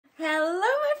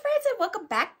welcome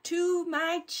back to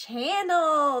my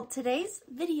channel. Today's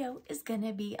video is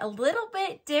gonna be a little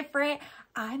bit different.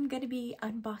 I'm gonna be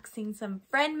unboxing some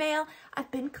friend mail. I've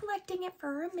been collecting it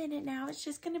for a minute now. It's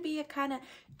just gonna be a kind of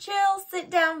chill sit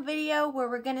down video where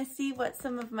we're gonna see what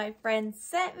some of my friends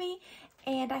sent me,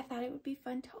 and I thought it would be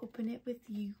fun to open it with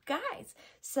you guys.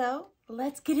 So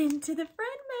let's get into the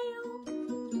friend mail.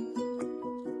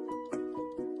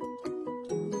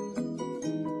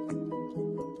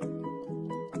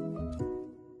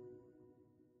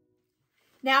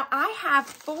 Now I have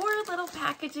 4 little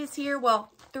packages here,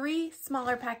 well, 3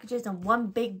 smaller packages and 1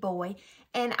 big boy,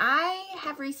 and I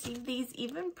have received these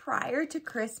even prior to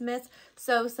Christmas,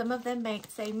 so some of them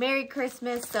might say Merry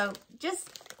Christmas, so just,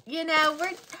 you know, I was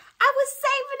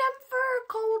saving them for a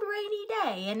cold rainy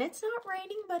day, and it's not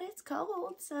raining, but it's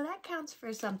cold, so that counts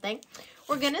for something.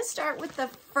 We're gonna start with the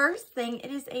first thing.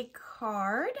 It is a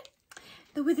card.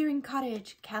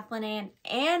 The.Withering.Cottage, Kathleen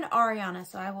and Ariana.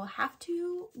 So I will have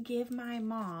to give my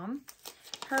mom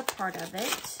her part of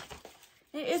it.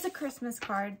 It is a Christmas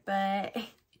card, but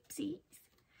oopsies.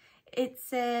 It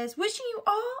says, wishing you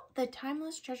all the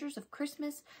timeless treasures of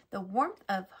Christmas, the warmth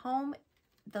of home,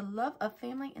 the love of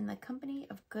family, and the company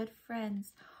of good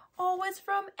friends. Oh, it's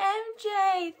from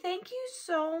MJ. Thank you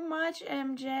so much,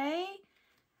 MJ.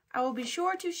 I will be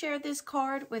sure to share this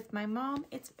card with my mom.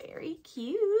 It's very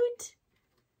cute.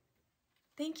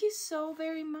 Thank you so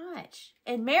very much.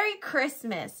 And Merry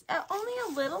Christmas. Only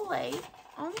a little late.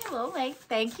 Only a little late.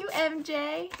 Thank you,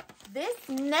 MJ. This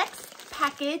next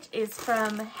package is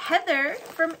from Heather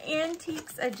from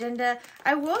Antiques Agenda.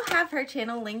 I will have her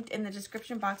channel linked in the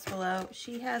description box below.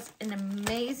 She has an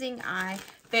amazing eye.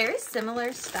 Very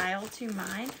similar style to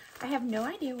mine. I have no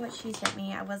idea what she sent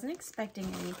me. I wasn't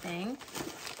expecting anything.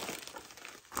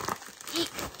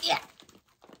 Yeah.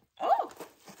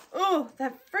 Oh,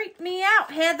 that freaked me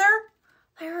out, Heather.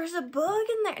 There's a bug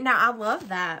in there. Now, I love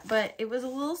that, but it was a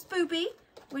little spoopy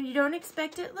when you don't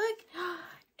expect it. Look,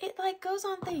 it like goes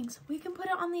on things. We can put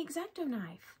it on the X-Acto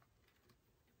knife.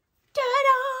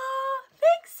 Ta-da!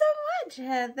 Thanks so much,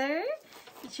 Heather.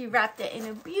 She wrapped it in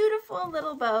a beautiful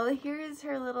little bow. Here is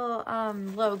her little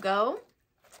logo.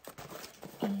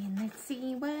 And let's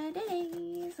see what it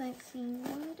is. Let's see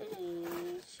what it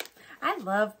is. I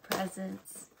love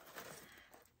presents.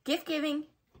 Gift giving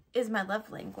is my love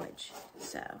language,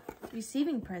 so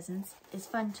receiving presents is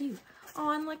fun too. Oh,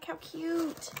 and look how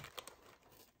cute.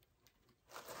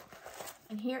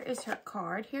 And here is her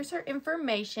card. Here's her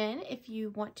information if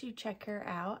you want to check her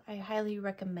out. I highly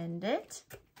recommend it.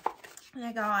 And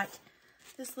I got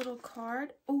this little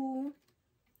card. Ooh.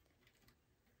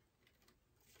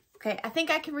 Okay, I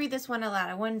think I can read this one aloud.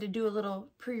 I wanted to do a little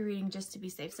pre-reading just to be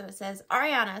safe. So it says,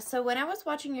 Ariana, so when I was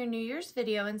watching your New Year's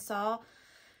video and saw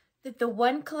that the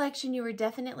one collection you were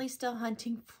definitely still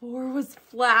hunting for was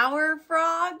flower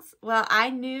frogs, well,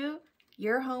 I knew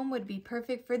your home would be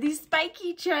perfect for these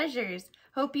spiky treasures.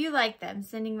 Hope you like them.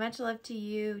 Sending much love to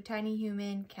you, Tiny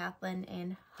Human, Kathleen,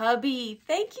 and hubby.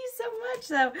 Thank you so much,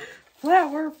 though.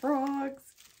 Flower frogs.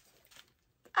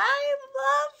 I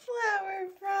love flower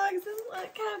frogs. And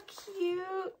look how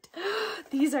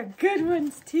cute. These are good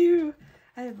ones, too.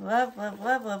 I love, love,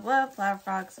 love, love, love flower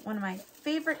frogs. One of my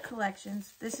favorite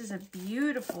collections. This is a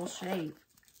beautiful shape.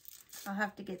 I'll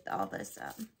have to get all this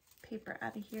paper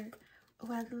out of here.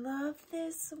 Oh, I love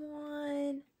this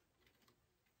one.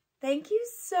 Thank you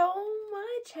so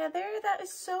much, Heather. That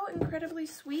is so incredibly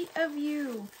sweet of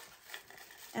you.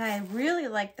 And I really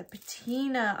like the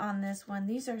patina on this one.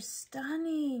 These are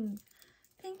stunning.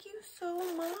 Thank you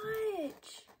so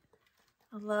much.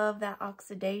 I love that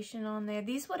oxidation on there.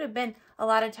 These would have been a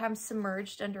lot of times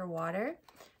submerged underwater.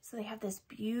 So they have this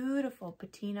beautiful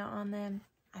patina on them.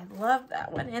 I love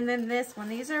that one. And then this one.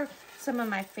 These are some of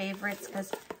my favorites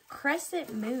because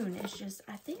crescent moon is just,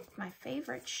 I think, my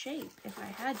favorite shape. If I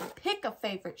had to pick a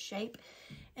favorite shape.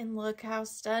 And look how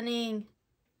stunning.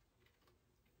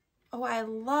 Oh, I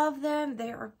love them.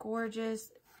 They are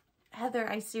gorgeous. Heather,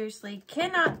 I seriously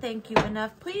cannot thank you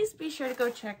enough. Please be sure to go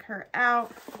check her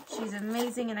out. She's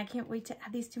amazing, and I can't wait to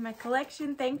add these to my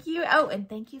collection. Thank you. Oh, and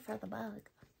thank you for the bug.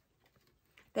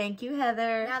 Thank you,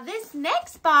 Heather. Now, this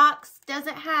next box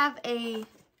doesn't have a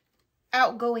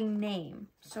outgoing name,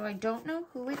 so I don't know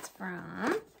who it's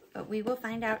from, but we will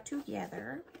find out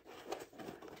together.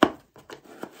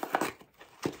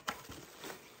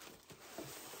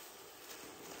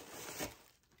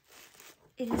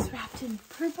 It is wrapped in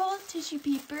purple tissue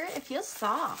paper. It feels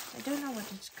soft. I don't know what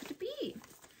it could be.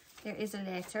 There is a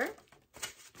letter.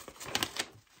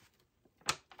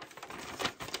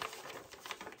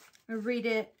 I'll read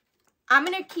it. I'm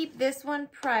going to keep this one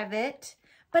private,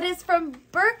 but it's from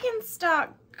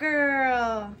Birkenstock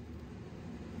girl.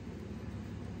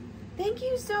 Thank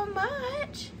you so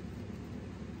much.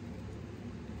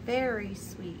 Very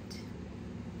sweet.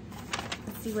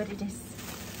 Let's see what it is.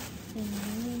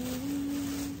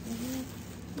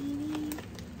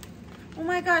 Oh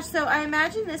my gosh, so I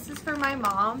imagine this is for my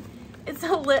mom. It's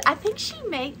a I think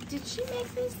did she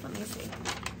make this? Let me see.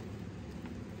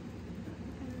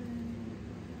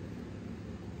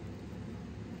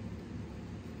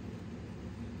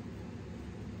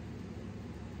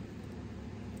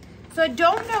 So I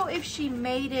don't know if she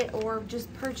made it or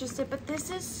just purchased it, but this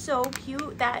is so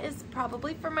cute. That is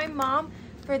probably for my mom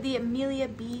for the Amelia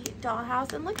B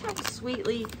dollhouse. And look how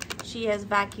sweetly she has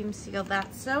vacuum sealed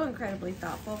that. So incredibly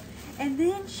thoughtful. And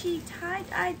then she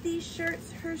tie-dyed these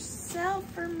shirts herself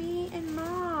for me and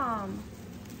mom.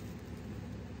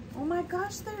 Oh my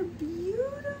gosh, they're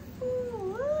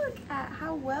beautiful. Look at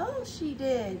how well she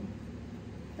did.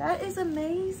 That is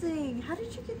amazing. How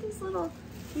did you get these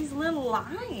little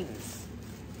lines?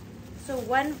 So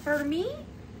one for me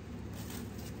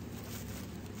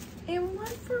and one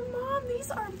for mom. These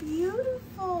are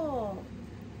beautiful.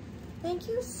 Thank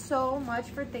you so much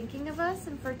for thinking of us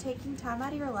and for taking time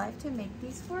out of your life to make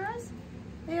these for us.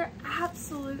 They are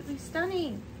absolutely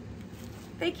stunning.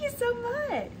 Thank you so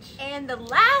much. And the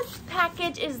last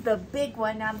package is the big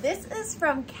one. Now this is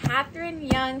from Catherine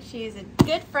Young. She is a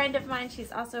good friend of mine.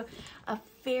 She's also a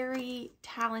very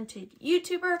talented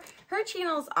YouTuber. Her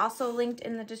channel is also linked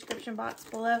in the description box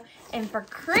below. And for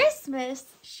Christmas,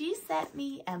 she sent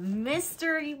me a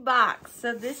mystery box.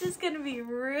 So this is gonna be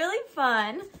really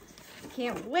fun.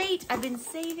 Can't wait. I've been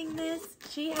saving this.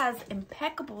 She has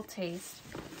impeccable taste.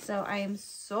 So I am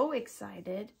so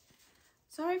excited.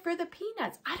 Sorry for the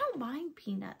peanuts. I don't mind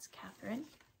peanuts, Catherine.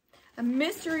 A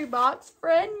mystery box,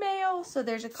 friend mail. So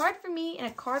there's a card for me and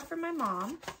a card for my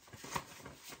mom.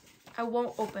 I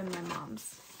won't open my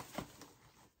mom's.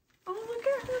 Oh, look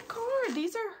at her card.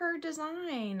 These are her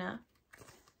design.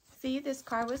 See, this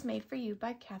card was made for you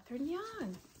by Catherine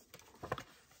Young.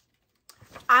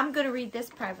 I'm going to read this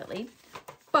privately,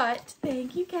 but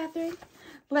thank you, Catherine.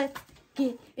 Let's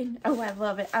get in. Oh, I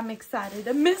love it. I'm excited.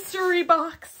 A mystery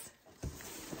box.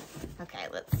 Okay,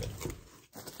 let's see.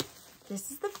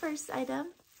 This is the first item.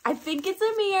 I think it's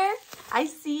a mirror. I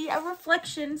see a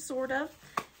reflection, sort of.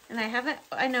 And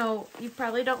I know you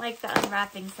probably don't like the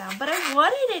unwrapping sound, but I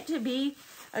wanted it to be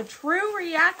a true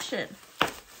reaction.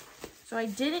 So I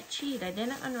didn't cheat. I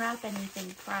didn't unwrap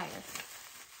anything prior.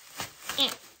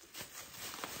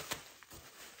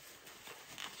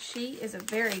 She is a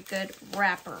very good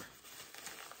wrapper.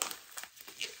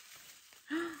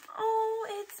 Oh,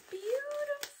 it's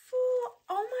beautiful.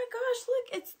 Oh my gosh, look,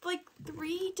 it's like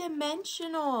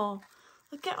 3-dimensional.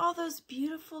 Look at all those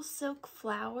beautiful silk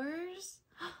flowers.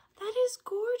 That is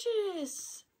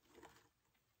gorgeous.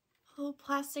 A little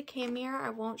plastic hand mirror. I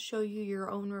won't show you your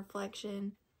own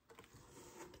reflection.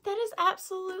 But that is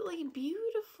absolutely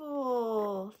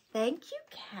beautiful. Thank you,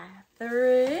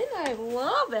 Catherine. I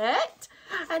love it.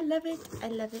 I love it. I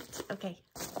love it. Okay.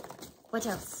 What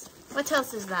else? What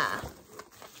else is that?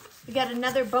 We got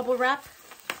another bubble wrap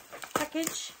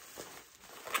package.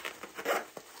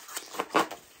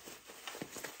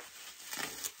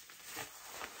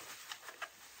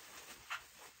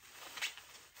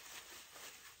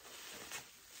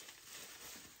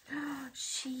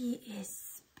 She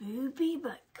is spoopy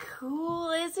but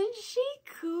cool. Isn't she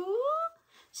cool?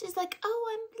 She's like, oh,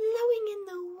 I'm blowing in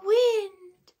the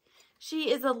wind.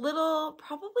 She is a little,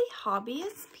 probably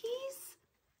hobbyist piece.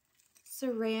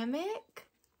 Ceramic.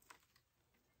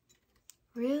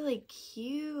 Really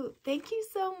cute. Thank you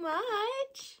so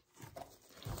much.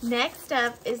 Next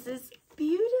up is this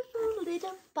beautiful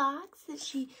little box that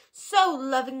she so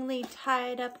lovingly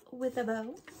tied up with a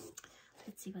bow.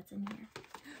 Let's see what's in here.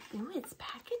 Ooh, it's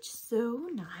packaged so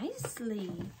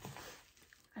nicely.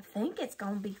 I think it's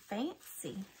gonna be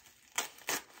fancy.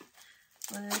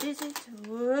 What is it?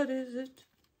 What is it?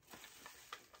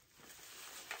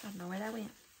 I don't know where that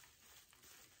went.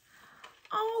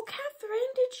 Oh,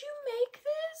 Catherine, did you make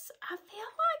this? I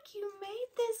feel like you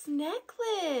made this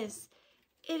necklace.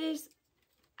 It is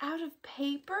out of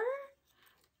paper.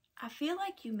 I feel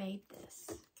like you made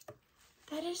this.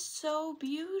 That is so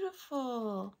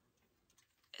beautiful.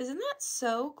 Isn't that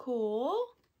so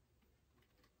cool?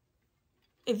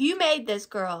 If you made this,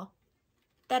 girl,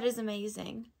 that is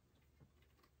amazing.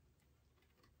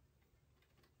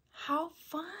 How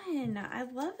fun. I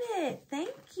love it.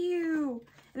 Thank you.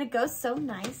 And it goes so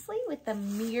nicely with the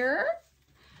mirror.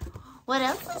 What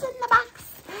else is in the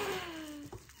box?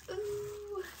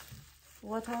 Ooh.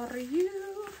 What are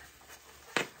you?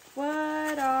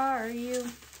 What are you?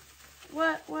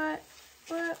 What?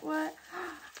 What?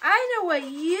 I know what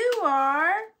you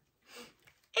are.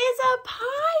 It's a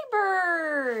pie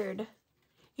bird.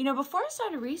 You know, before I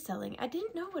started reselling, I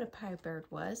didn't know what a pie bird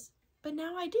was, but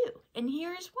now I do. And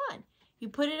here's one. You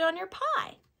put it on your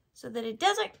pie so that it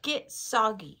doesn't get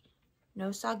soggy.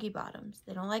 No soggy bottoms.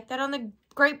 They don't like that on the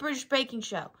Great British Baking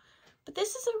Show. But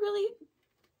this is a really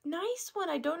nice one.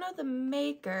 I don't know the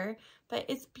maker, but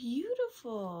it's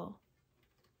beautiful.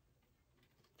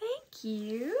 Thank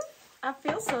you. I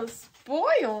feel so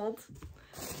spoiled.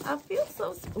 I feel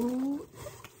so, ooh.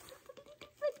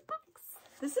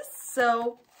 This is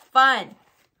so fun.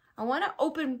 I want to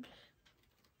open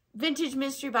vintage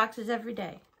mystery boxes every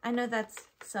day. I know that's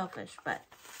selfish, but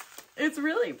it's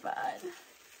really fun.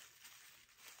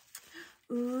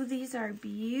 Ooh, these are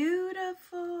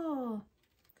beautiful.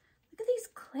 Look at these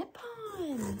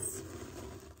clip-ons.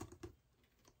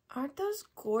 Aren't those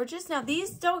gorgeous? Now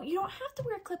these you don't have to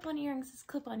wear clip-on earrings as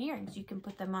clip-on earrings. You can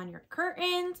put them on your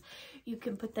curtains. You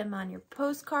can put them on your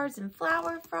postcards and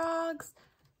flower frogs.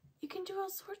 You can do all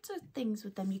sorts of things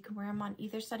with them. You can wear them on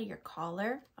either side of your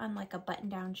collar on like a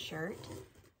button-down shirt.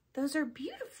 Those are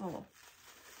beautiful.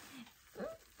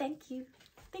 Thank you.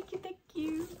 Thank you, thank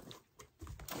you.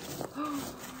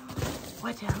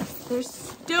 What else? There's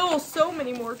still so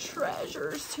many more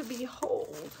treasures to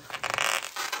behold.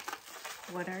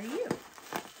 What are you?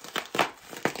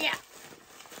 Yeah.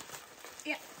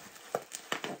 Yeah.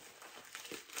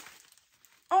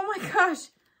 Oh my gosh.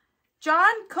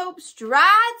 John Cope's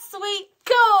dried sweet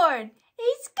corn.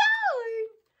 It's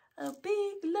corn. A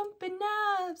big lump of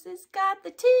knobs. It's got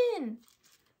the tin.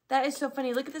 That is so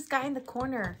funny. Look at this guy in the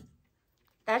corner.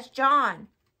 That's John.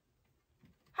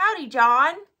 Howdy,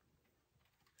 John.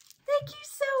 Thank you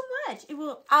so much.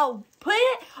 I'll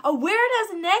wear it as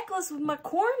a necklace with my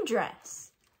corn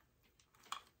dress.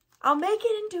 I'll make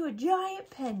it into a giant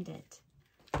pendant.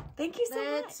 Thank you so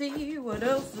much. Let's see what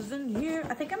else is in here.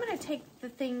 I think I'm going to take the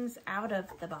things out of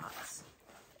the box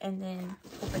and then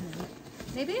open them.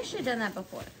 Maybe I should have done that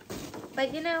before.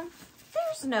 But you know,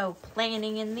 there's no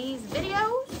planning in these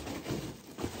videos.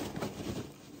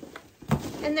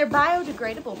 And they're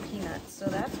biodegradable peanuts, so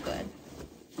that's good.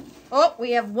 Oh,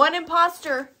 we have one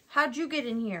imposter. How'd you get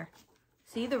in here?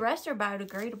 See, the rest are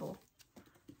biodegradable.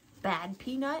 Bad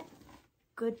peanut,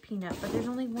 good peanut, but there's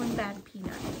only one bad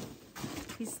peanut.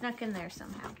 He snuck in there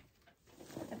somehow.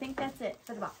 I think that's it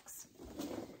for the box.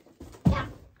 Yeah.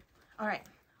 All right,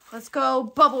 let's go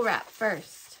bubble wrap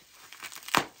first.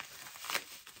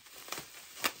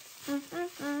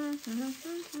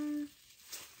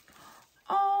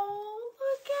 Oh,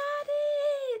 look at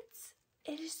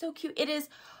it. It is so cute. It is,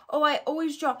 oh, I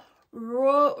always draw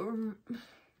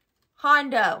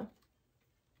Hondo.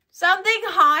 Something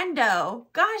Hondo.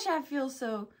 Gosh, I feel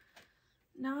so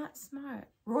not smart.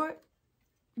 Roy.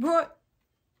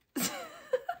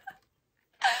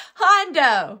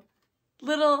 Hondo.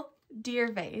 Little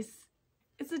deer vase.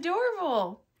 It's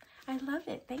adorable. I love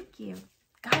it. Thank you.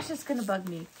 Gosh, it's going to bug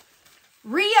me.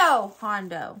 Rio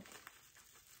Hondo.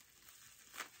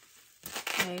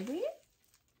 Maybe.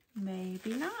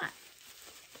 Maybe not.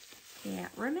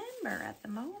 Can't remember at the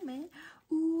moment.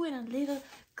 Ooh, and a little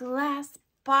glass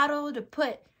bottle to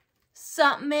put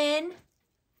something in.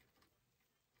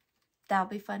 That'll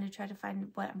be fun to try to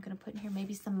find what I'm going to put in here.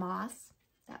 Maybe some moss.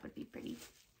 That would be pretty.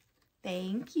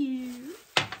 Thank you.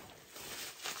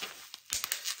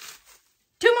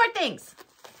 2 more things.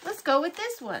 Let's go with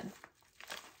this one.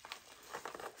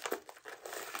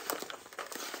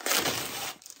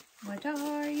 What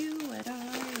are you? What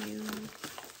are you?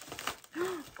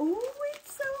 Oh,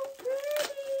 it's so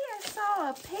pretty. I saw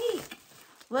a pink.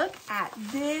 Look at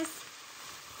this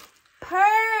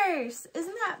purse.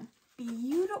 Isn't that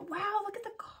beautiful? Wow, look at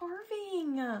the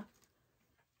carving.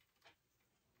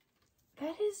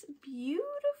 That is beautiful.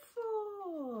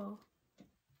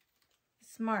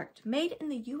 Smart. Made in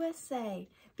the USA.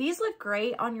 These look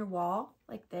great on your wall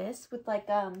like this with like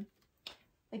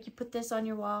you put this on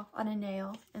your wall on a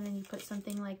nail and then you put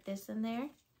something like this in there.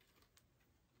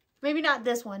 Maybe not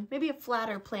this one. Maybe a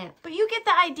flatter plant. But you get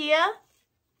the idea.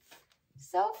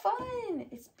 So fun.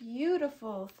 It's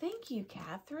beautiful. Thank you,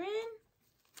 Catherine.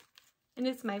 And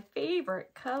it's my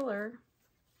favorite color.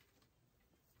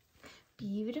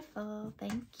 Beautiful.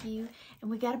 Thank you.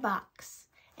 And we got a box.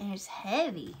 And it's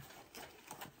heavy.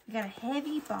 We got a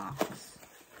heavy box.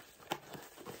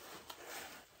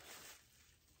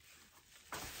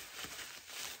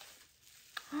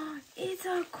 It's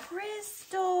a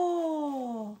crystal.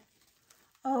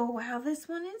 Oh, wow. This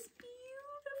one is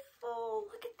beautiful.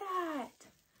 Look at that.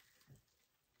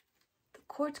 The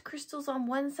quartz crystals on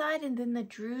one side and then the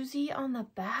druzy on the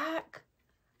back.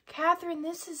 Catherine,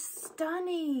 this is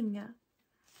stunning.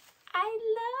 I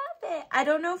love it. I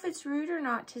don't know if it's rude or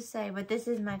not to say, but this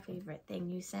is my favorite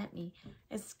thing you sent me.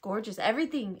 It's gorgeous.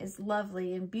 Everything is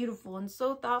lovely and beautiful and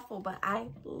so thoughtful, but I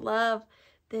love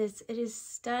this. It is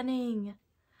stunning.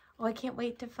 Oh, I can't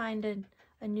wait to find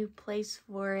a new place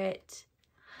for it.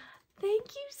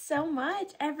 Thank you so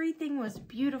much. Everything was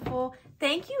beautiful.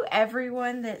 Thank you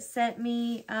everyone that sent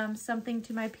me something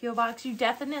to my P.o. Box. You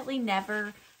definitely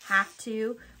never have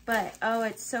to, but oh,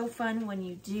 it's so fun when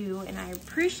you do, and I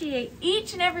appreciate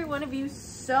each and every one of you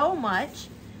so much.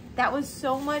 That was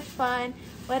so much fun.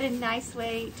 What a nice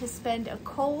way to spend a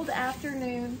cold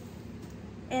afternoon.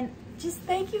 And just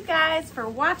thank you guys for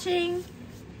watching,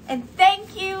 and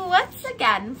thank you once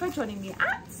again for joining me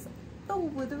at The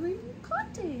Withering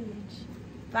Cottage.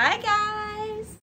 Bye guys.